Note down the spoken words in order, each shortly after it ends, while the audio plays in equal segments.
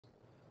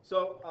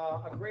So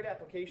a great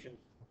application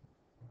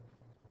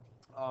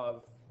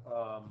of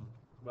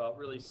well,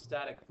 really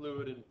static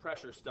fluid and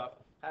pressure stuff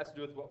has to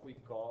do with what we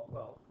call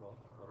what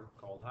are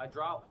called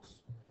hydraulics.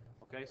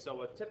 Okay,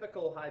 so a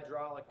typical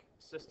hydraulic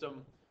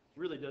system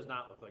really does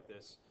not look like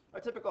this.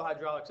 A typical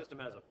hydraulic system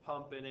has a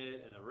pump in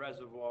it and a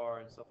reservoir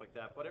and stuff like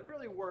that, but it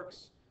really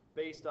works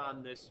based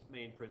on this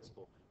main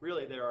principle.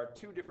 Really, there are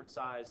two different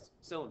sized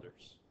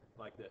cylinders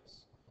like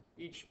this,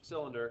 each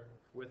cylinder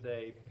with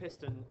a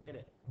piston in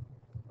it.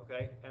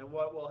 Okay, and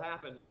what will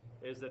happen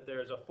is that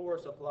there's a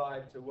force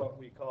applied to what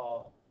we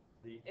call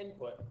the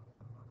input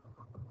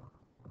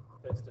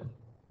piston,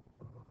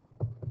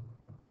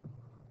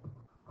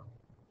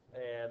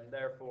 and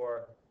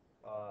therefore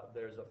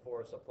there's a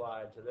force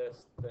applied to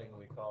this thing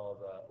we call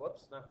the,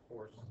 whoops, not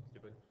force,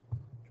 stupid.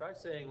 Try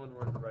saying when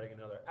we're writing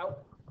another,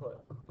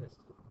 output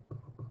piston.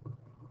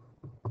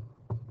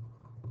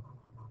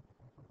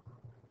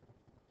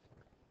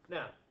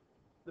 Now,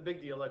 the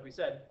big deal, like we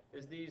said,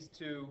 is these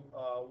two,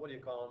 what do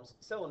you call them,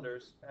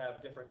 cylinders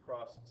have different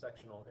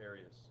cross-sectional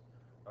areas.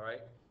 All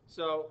right?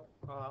 So,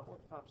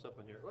 what pops up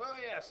in here? Oh,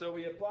 yeah, so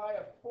we apply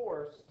a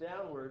force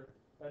downward,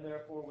 and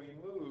therefore we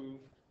move,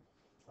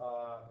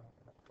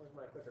 where's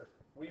my clicker?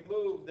 We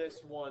move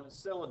this one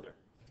cylinder.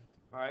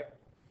 All right?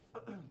 A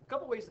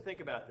couple ways to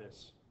think about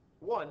this.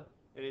 One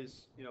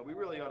is, we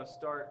really ought to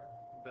start,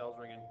 bells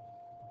ringing.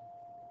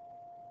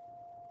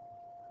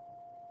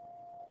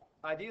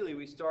 Ideally,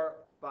 we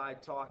start by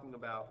talking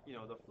about,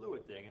 the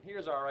fluid thing. And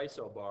here's our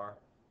isobar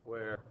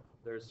where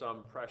there's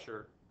some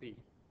pressure P,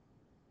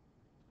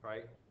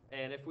 right?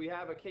 And if we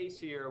have a case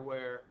here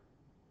where,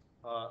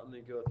 let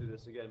me go through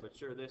this again, but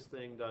sure, this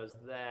thing does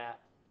that.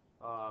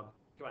 Come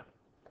on.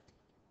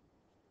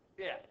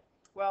 Yeah.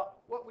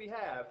 Well, what we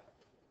have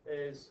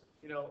is,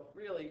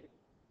 really,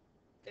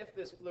 if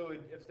this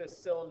fluid, if this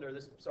cylinder,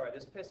 this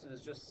piston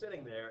is just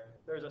sitting there,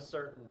 there's a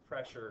certain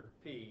pressure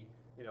P,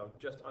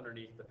 just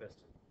underneath the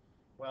piston.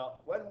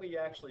 Well, when we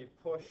actually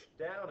push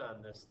down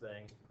on this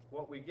thing,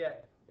 what we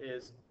get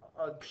is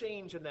a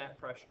change in that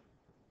pressure,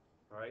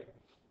 all right?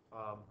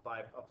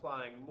 By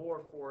applying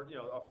more force,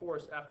 a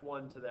force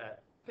F1 to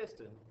that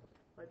piston,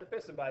 right? The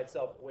piston by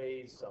itself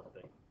weighs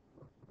something.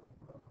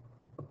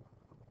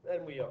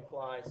 Then we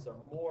apply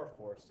some more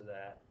force to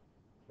that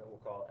we'll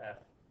call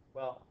F.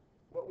 Well,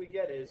 what we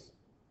get is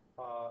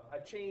a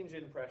change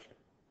in pressure.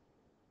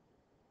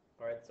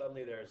 All right,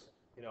 suddenly there's,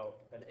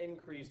 an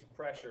increased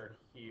pressure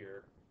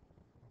here.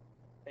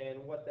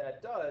 And what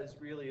that does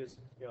really is,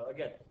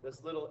 again,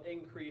 this little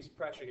increased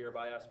pressure here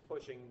by us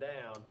pushing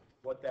down,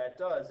 what that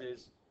does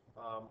is,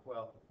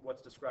 well,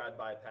 what's described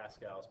by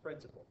Pascal's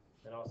principle.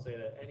 And I'll say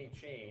that any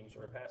change,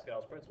 or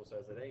Pascal's principle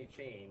says that any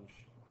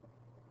change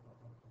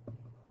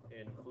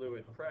in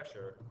fluid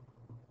pressure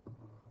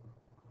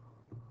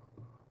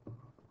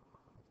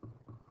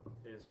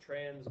is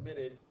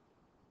transmitted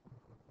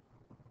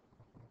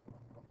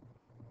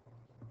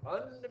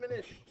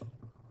undiminished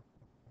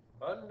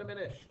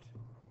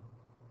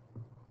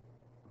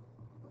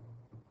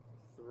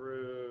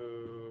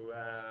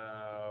throughout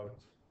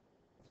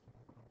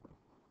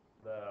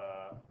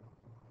the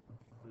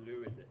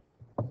fluid.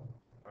 All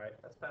right,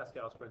 that's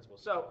Pascal's principle.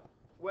 So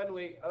when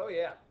we,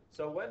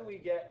 when we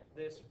get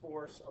this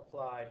force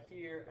applied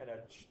here and a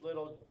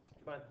little,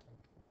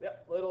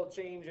 little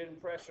change in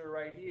pressure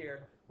right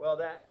here, well,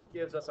 that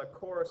gives us a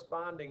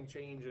corresponding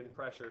change in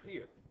pressure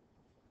here.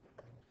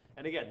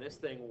 And again, this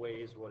thing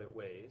weighs what it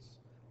weighs.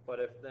 But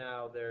if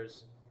now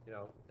there's,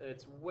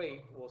 its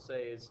weight, we'll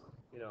say, is,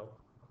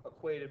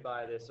 equated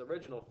by this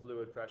original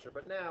fluid pressure.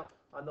 But now,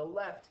 on the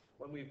left,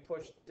 when we've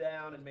pushed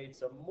down and made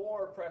some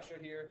more pressure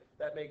here,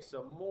 that makes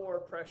some more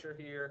pressure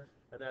here,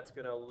 and that's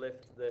going to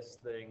lift this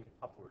thing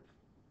upward.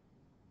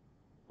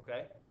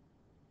 Okay?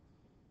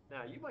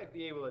 Now, you might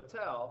be able to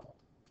tell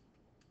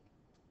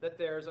that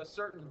there's a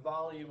certain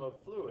volume of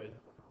fluid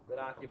that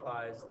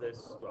occupies this,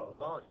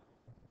 volume,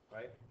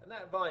 right? And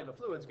that volume of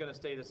fluid is going to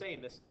stay the same.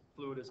 This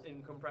fluid is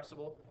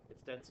incompressible.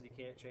 Its density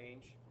can't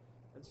change.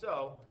 And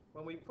so,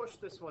 when we push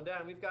this one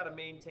down, we've got to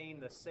maintain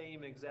the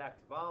same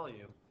exact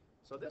volume.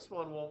 So this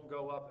one won't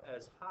go up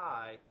as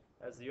high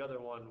as the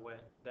other one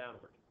went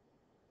downward.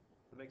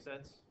 Does that make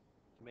sense?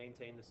 To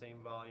maintain the same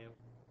volume.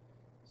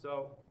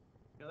 So,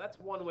 that's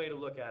one way to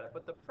look at it.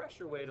 But the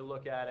pressure way to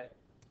look at it,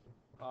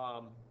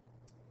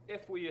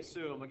 if we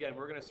assume, again,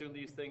 we're going to assume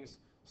these things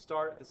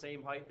start at the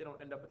same height. They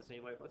don't end up at the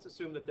same height. Let's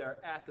assume that they're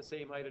at the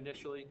same height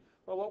initially.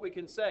 Well, what we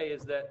can say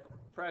is that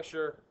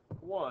pressure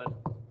 1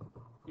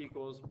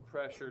 equals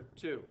pressure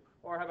 2.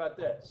 Or how about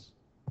this?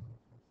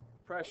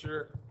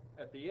 Pressure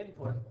at the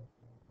input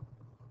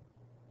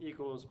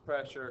equals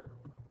pressure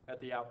at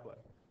the output.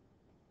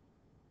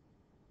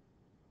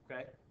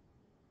 Okay?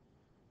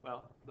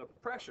 Well, the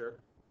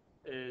pressure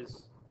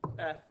is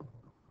F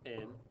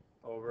in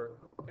over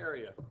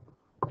area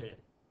in.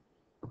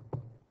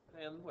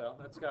 And, well,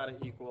 that's got to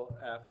equal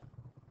F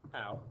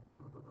out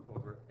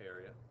over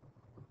area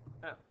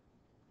out.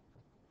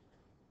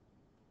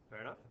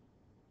 Fair enough?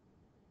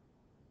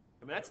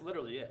 I mean, that's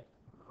literally it.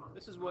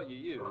 This is what you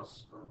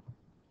use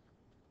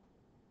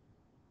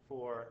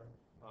for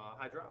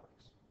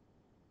hydraulics.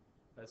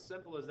 As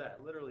simple as that,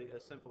 literally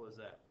as simple as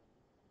that.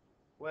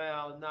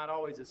 Well, not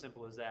always as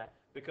simple as that,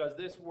 because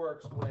this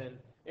works when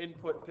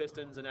input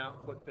pistons and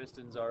output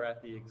pistons are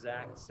at the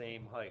exact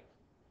same height.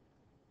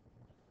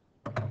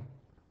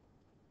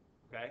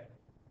 Okay?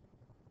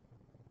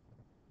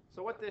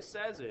 So what this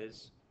says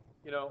is,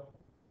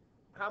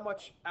 how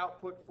much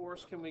output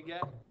force can we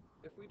get?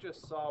 If we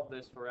just solve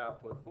this for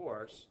output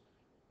force,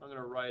 I'm going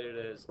to write it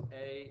as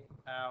A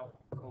out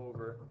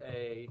over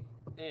A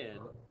in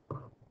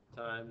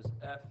times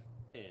F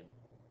in.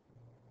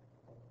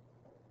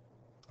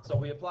 So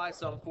we apply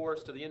some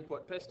force to the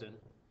input piston.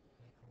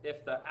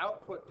 If the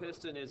output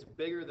piston is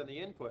bigger than the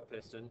input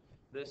piston,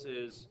 this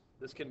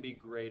can be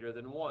greater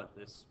than 1,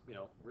 this,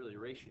 really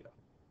ratio.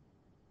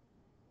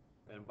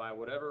 And by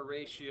whatever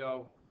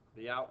ratio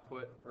the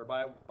output, or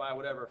by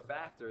whatever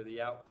factor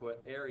the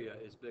output area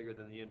is bigger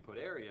than the input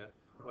area,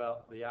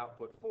 well, the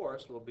output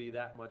force will be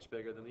that much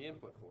bigger than the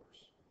input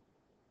force.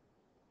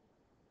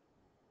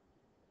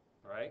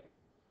 All right?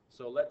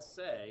 So let's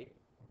say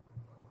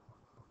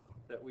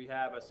that we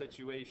have a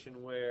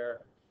situation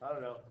where, I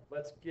don't know,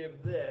 let's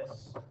give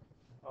this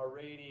a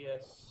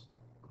radius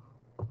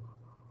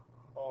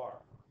r.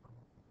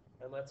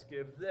 And let's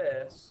give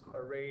this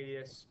a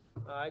radius,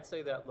 I'd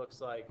say that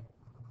looks like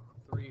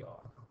 3r.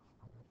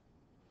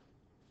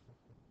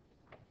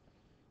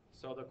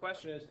 So the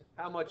question is,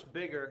 how much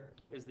bigger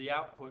is the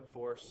output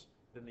force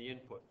than the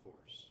input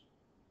force?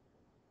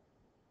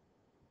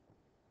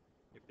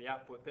 If the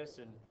output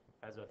piston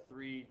has a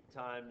 3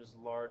 times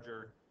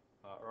larger,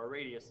 or a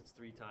radius that's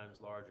 3 times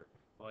larger.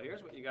 Well,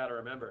 here's what you got to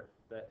remember.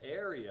 The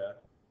area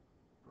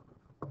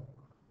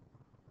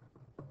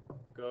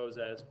goes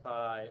as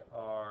pi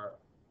r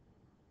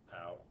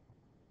out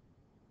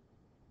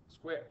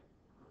squared,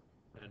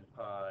 and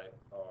pi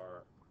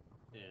r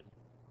in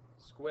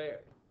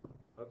squared.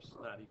 Oops,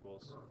 not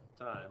equals,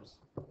 times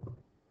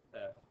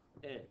F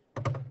in.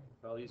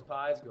 Well, these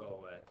pi's go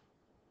away.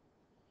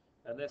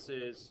 And this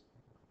is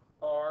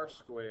r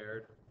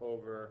squared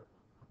over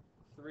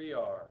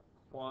 3r,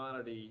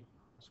 quantity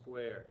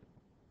squared.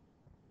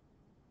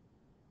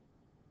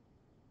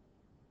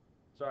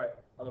 Sorry,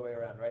 other way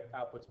around, right?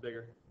 Output's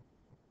bigger.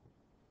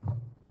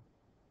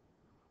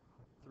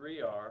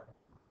 3r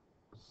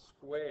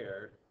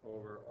squared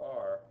over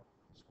r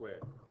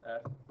squared.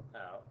 F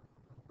out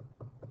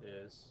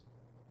is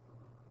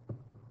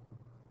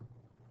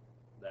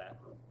that.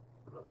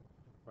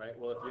 Right?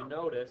 Well, if you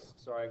notice,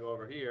 sorry, I go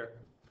over here,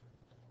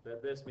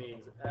 that this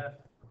means F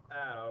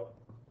out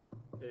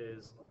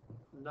is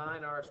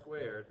 9r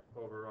squared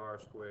over r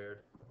squared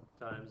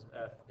times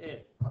F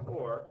in.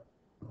 Or,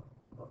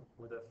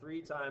 with a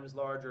 3 times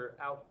larger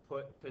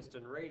output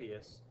piston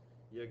radius,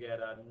 you get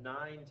a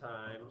 9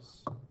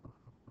 times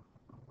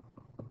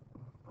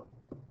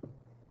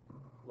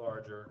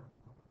larger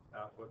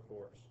output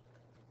force.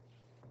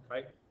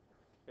 Right?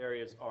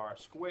 Areas are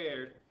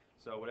squared,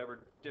 so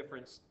whatever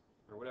difference,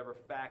 or whatever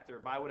factor,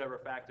 by whatever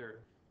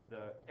factor,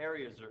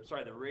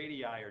 the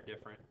radii are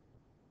different,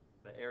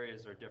 the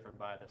areas are different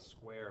by the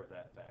square of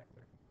that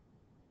factor.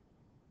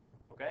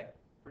 Okay?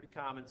 Pretty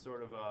common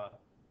sort of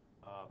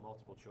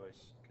multiple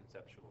choice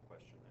conceptual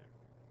question there.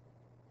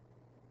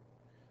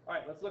 All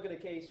right, let's look at a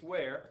case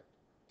where,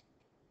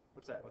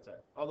 what's that?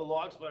 Oh, the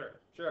log splitter.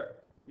 Sure.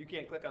 You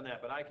can't click on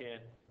that, but I can.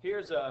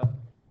 Here's a,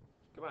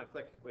 come on,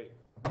 click, wait.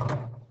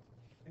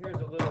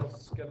 Here's a little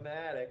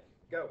schematic.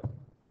 Go,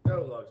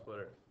 log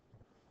splitter.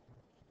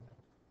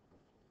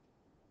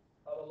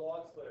 Of a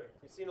log splitter.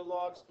 You seen a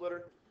log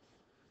splitter?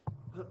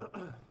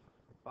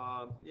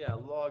 Yeah, a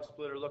log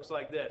splitter looks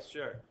like this,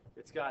 sure.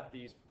 It's got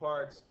these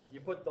parts. You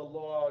put the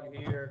log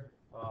here,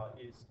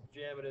 you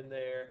jam it in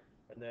there,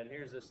 and then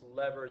here's this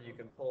lever you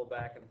can pull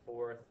back and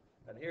forth.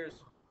 And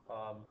here's,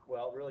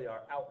 well, really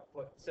our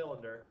output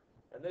cylinder.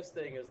 And this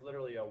thing is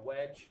literally a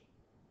wedge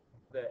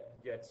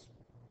that gets,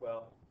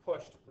 well,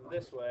 pushed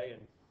this way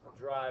and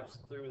drives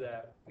through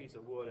that piece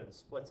of wood and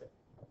splits it,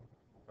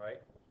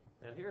 right?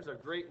 And here's a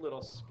great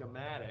little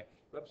schematic,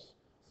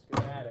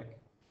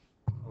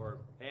 or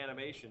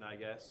animation, I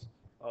guess,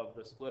 of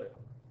the splitter.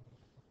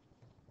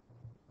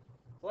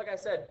 So like I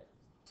said,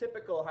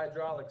 typical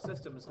hydraulic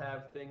systems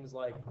have things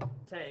like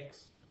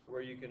tanks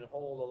where you can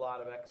hold a lot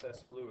of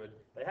excess fluid.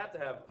 They have to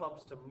have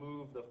pumps to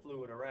move the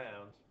fluid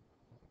around.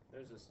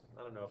 There's this,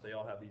 I don't know if they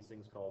all have these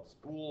things called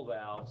spool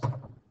valves,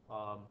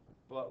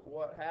 but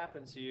what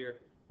happens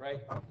here,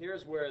 right,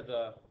 here's where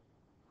the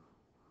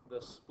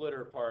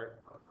splitter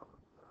part,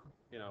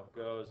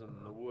 goes, and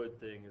the wood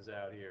thing is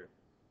out here.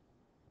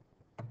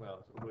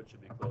 Well, the wood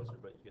should be closer,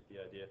 but you get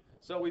the idea.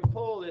 So we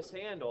pull this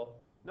handle.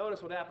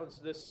 Notice what happens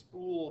to this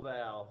spool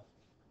valve,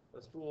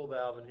 the spool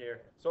valve in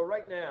here. So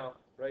right now,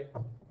 right,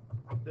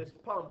 this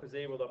pump is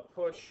able to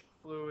push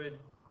fluid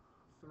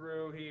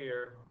through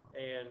here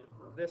and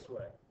this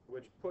way,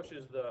 which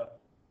pushes the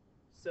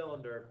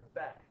cylinder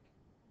back.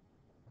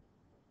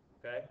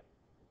 Okay?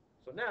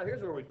 So now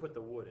here's where we put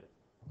the wood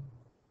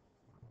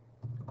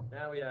in.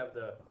 Now we have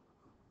the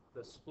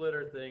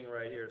splitter thing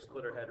right here,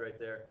 splitter head right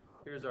there.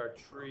 Here's our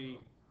tree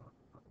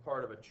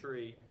part of a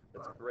tree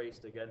that's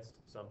braced against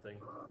something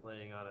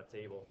laying on a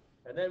table.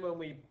 And then when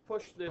we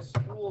push this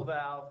spool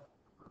valve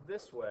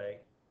this way,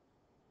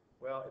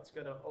 well, it's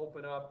going to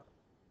open up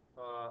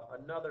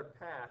another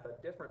path,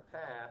 a different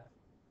path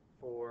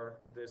for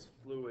this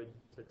fluid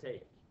to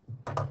take.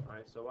 All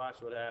right, so watch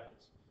what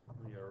happens.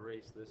 We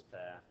erase this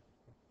path.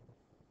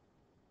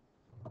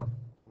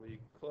 We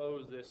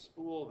close this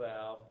spool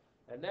valve,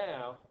 and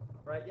now,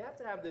 right, you have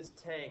to have this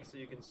tank so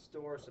you can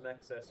store some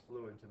excess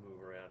fluid to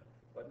move around.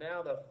 But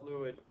now the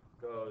fluid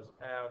goes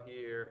out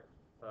here.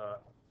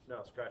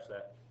 No, scratch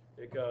that.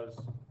 It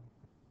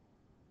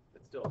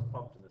still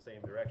pumped in the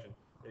same direction.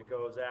 It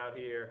goes out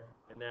here,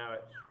 and now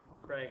it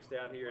cranks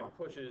down here and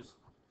pushes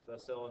the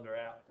cylinder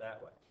out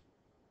that way.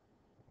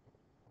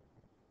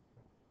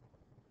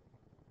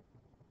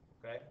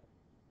 Okay?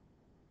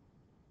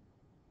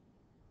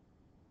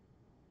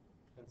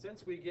 And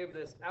since we give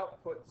this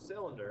output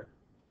cylinder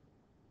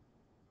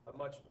a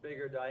much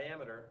bigger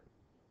diameter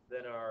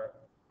than our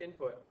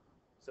input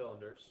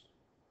cylinders,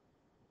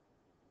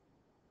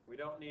 we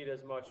don't need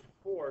as much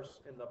force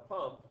in the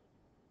pump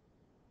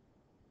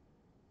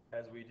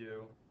as we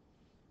do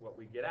what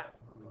we get out.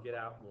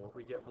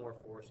 We get more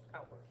force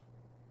outward,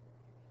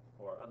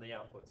 or on the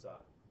output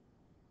side.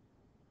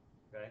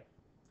 Okay?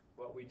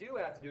 What we do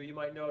have to do, you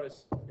might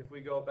notice if we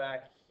go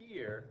back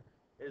here,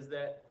 is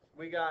that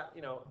we got,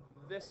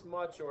 this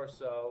much or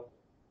so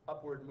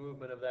upward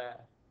movement of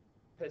that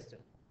piston.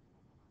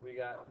 We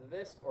got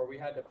this, or we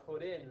had to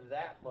put in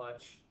that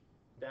much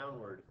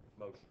downward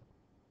motion.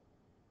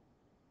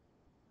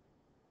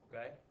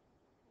 Okay?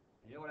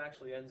 You know what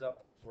actually ends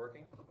up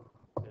working?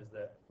 Is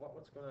that,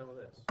 what's going on with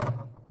this?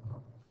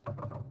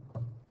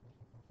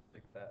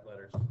 Big fat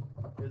letters.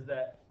 Is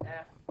that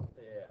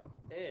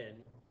N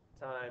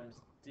times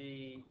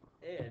D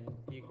in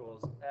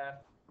equals F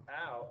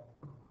out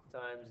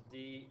times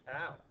D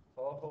out.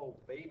 Oh,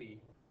 baby.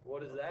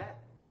 What is that?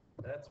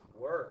 That's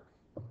work.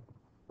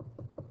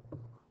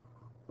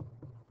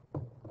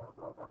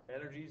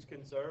 Energy's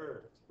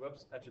conserved.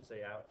 Whoops, that should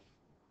say out.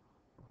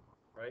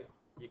 Right?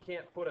 You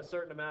can't put a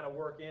certain amount of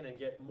work in and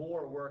get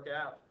more work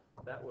out.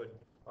 That would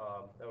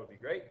be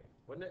great,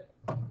 wouldn't it?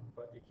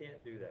 But you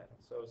can't do that.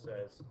 So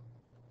says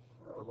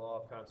the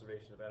law of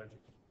conservation of energy.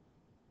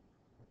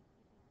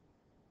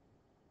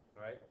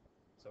 All right?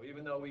 So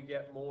even though we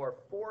get more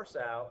force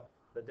out,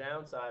 the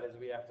downside is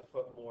we have to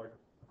put more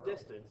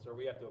distance, or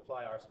we have to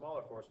apply our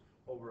smaller force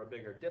over a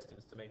bigger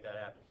distance to make that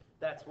happen.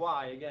 That's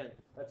why, again,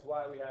 that's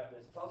why we have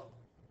this pump.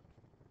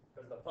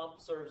 Because the pump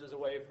serves as a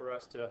way for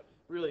us to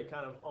really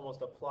kind of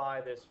almost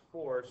apply this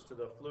force to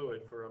the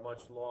fluid for a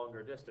much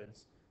longer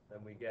distance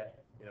than we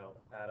get,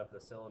 out of the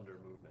cylinder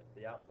movement,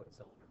 the output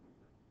cylinder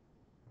movement.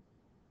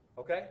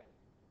 Okay?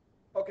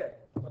 Okay,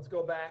 let's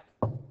go back,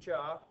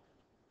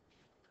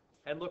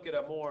 and look at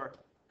a more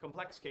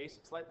complex case,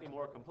 slightly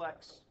more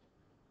complex,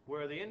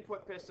 where the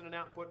input piston and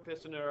output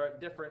piston are at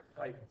different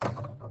heights.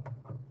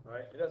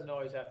 Right? It doesn't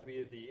always have to be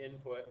that the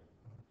input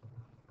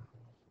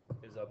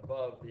is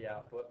above the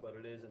output, but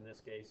it is in this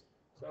case.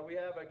 So we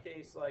have a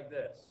case like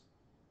this.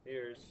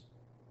 Here's,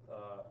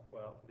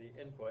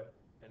 the input,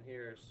 and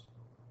here's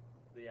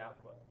the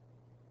output.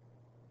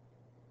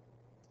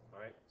 All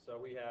right, so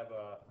we have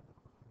a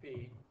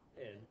P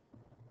in,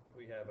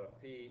 we have a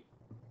P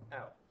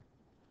out.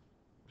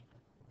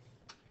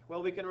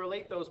 Well, we can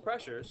relate those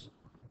pressures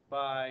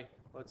by,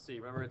 let's see,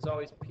 remember it's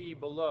always P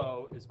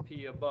below is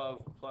P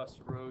above plus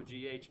rho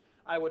GH.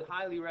 I would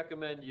highly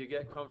recommend you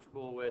get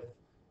comfortable with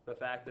the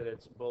fact that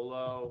it's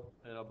below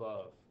and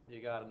above.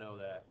 You got to know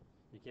that.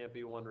 You can't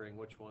be wondering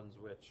which one's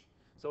which.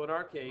 So in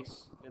our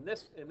case, in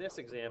this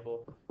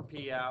example,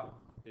 P out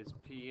is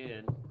P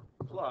in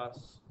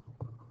plus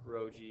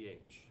rho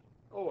GH.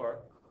 Or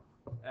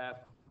F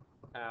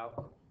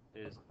out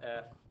is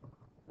F,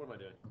 what am I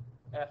doing?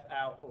 F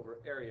out over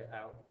area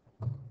out.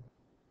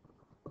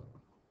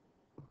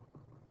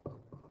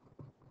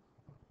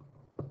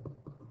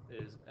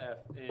 Is F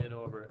in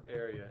over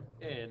area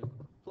in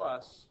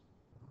plus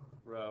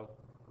rho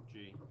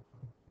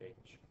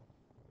GH.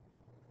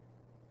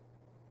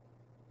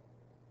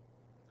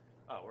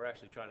 Oh, we're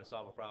actually trying to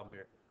solve a problem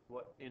here.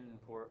 What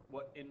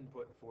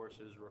input force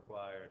is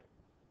required?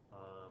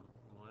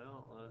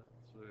 Well, let's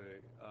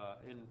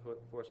see.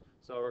 Input force.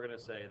 So we're going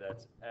to say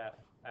that's F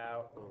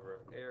out over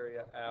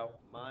area out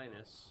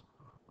minus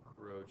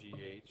rho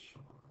GH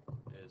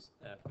is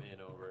F in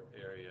over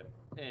area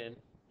in.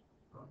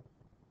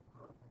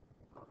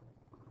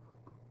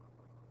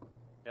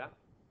 Yeah?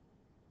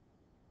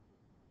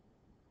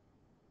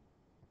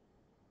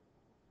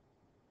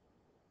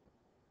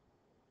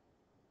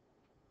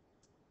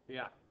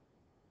 Yeah.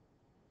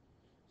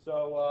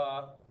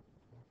 So,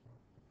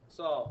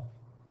 Saul,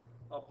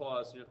 I'll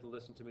pause. You have to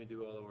listen to me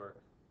do all the work.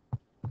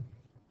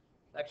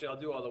 Actually, I'll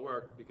do all the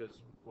work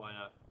because why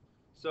not?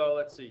 So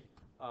let's see.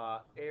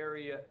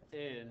 Area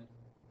in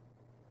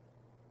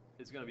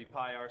is going to be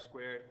pi r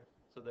squared.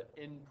 So the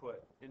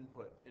input.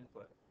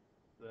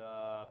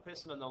 The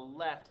piston on the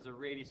left has a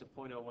radius of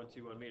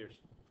 0.0121 meters.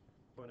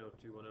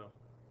 0.0210.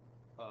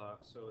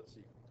 So let's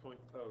see.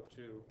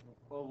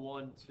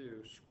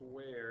 0.02012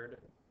 squared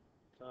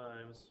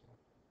times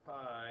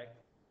pi.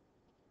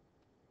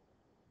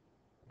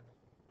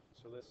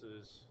 So this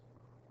is,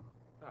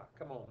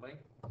 come on, man.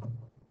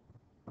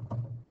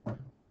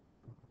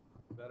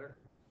 Better?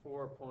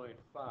 4.5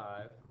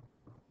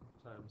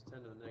 times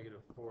 10 to the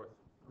negative 4th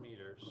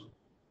meters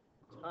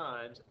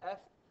times F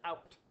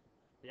out.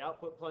 The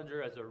output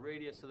plunger has a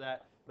radius of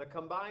that. The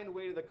combined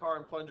weight of the car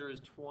and plunger is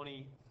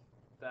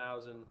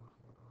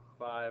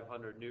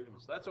 20,500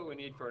 newtons. That's what we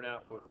need for an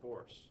output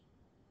force.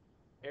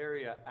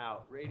 Area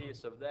out,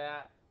 radius of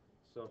that,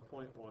 so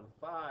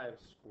 0.15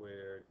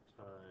 squared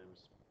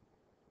times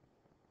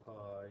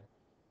pi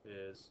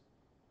is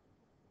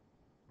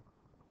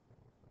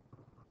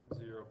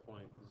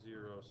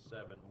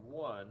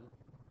 0.071.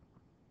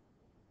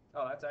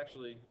 Oh, that's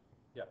actually,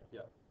 yeah,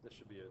 this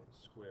should be a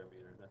square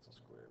meter. That's a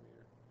square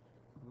meter.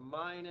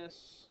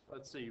 Minus,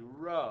 let's see,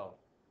 rho,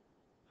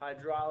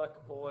 hydraulic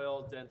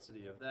oil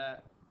density of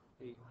that,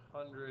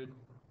 800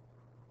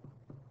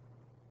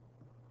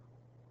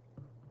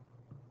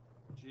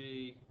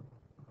 G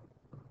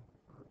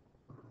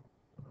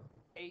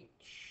H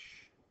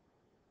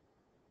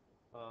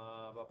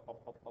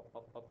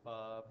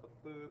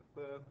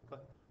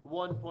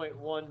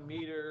 1.1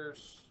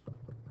 meters.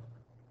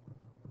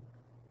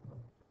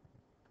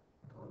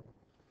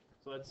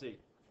 So let's see.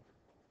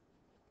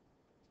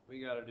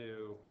 We got to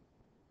do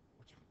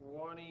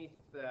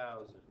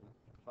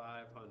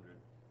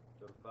 20,500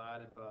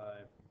 divided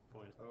by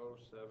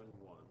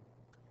 0.071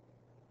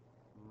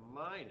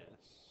 minus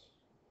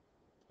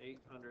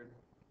 800,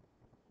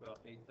 well,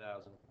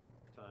 8,000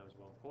 times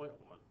 1.1.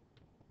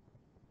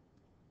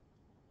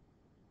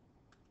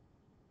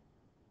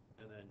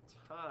 And then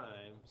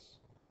times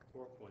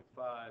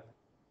 4.5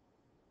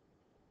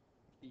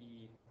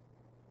 e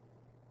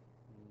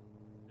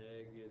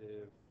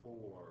negative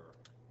 4.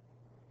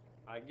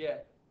 I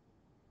get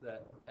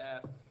that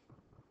F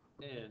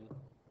in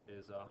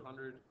is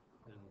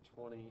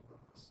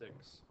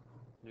 126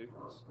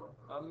 newtons.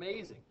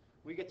 Amazing.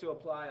 We get to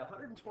apply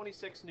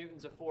 126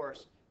 newtons of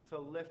force to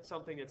lift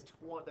something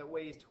that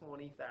weighs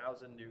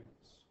 20,000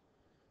 newtons.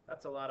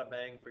 That's a lot of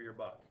bang for your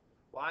buck.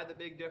 Why the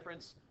big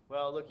difference?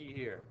 Well, looky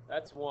here.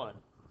 That's one.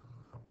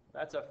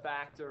 That's a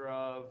factor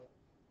of,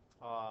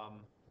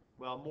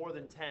 well, more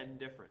than 10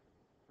 different,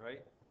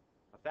 right?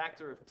 A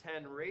factor of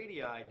 10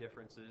 radii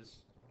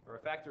differences, or a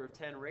factor of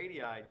 10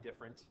 radii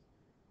different,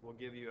 will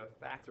give you a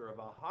factor of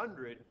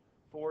 100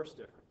 force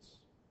difference,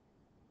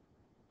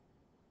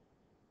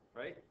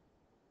 right?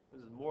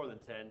 This is more than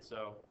 10,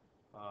 so,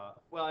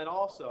 well, and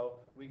also,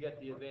 we get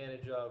the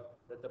advantage of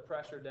that the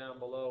pressure down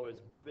below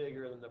is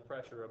bigger than the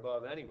pressure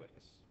above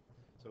anyways.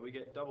 So we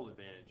get double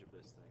advantage of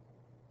this thing,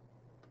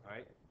 all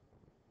right?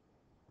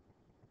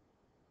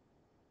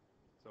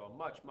 So a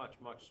much, much,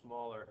 much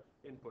smaller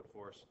input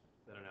force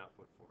than an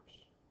output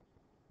force.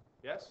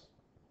 Yes?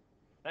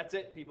 That's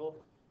it,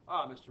 people.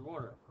 Ah, Mr.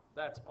 Warner,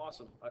 that's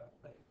awesome.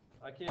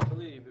 I can't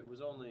believe it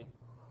was only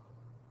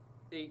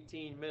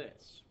 18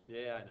 minutes.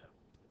 Yeah, I know.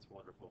 It's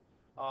wonderful.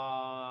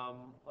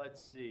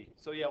 Let's see.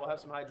 So yeah, we'll have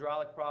some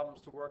hydraulic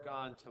problems to work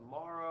on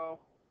tomorrow.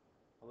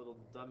 A little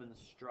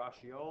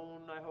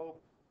demonstration, I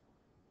hope.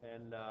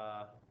 And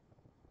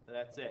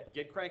that's it.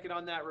 Get cranking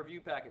on that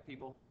review packet,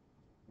 people.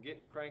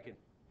 Get cranking.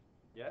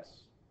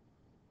 Yes?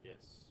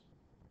 Yes.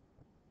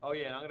 Oh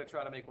yeah, and I'm going to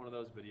try to make one of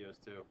those videos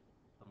too.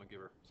 I'm a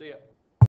giver. See ya.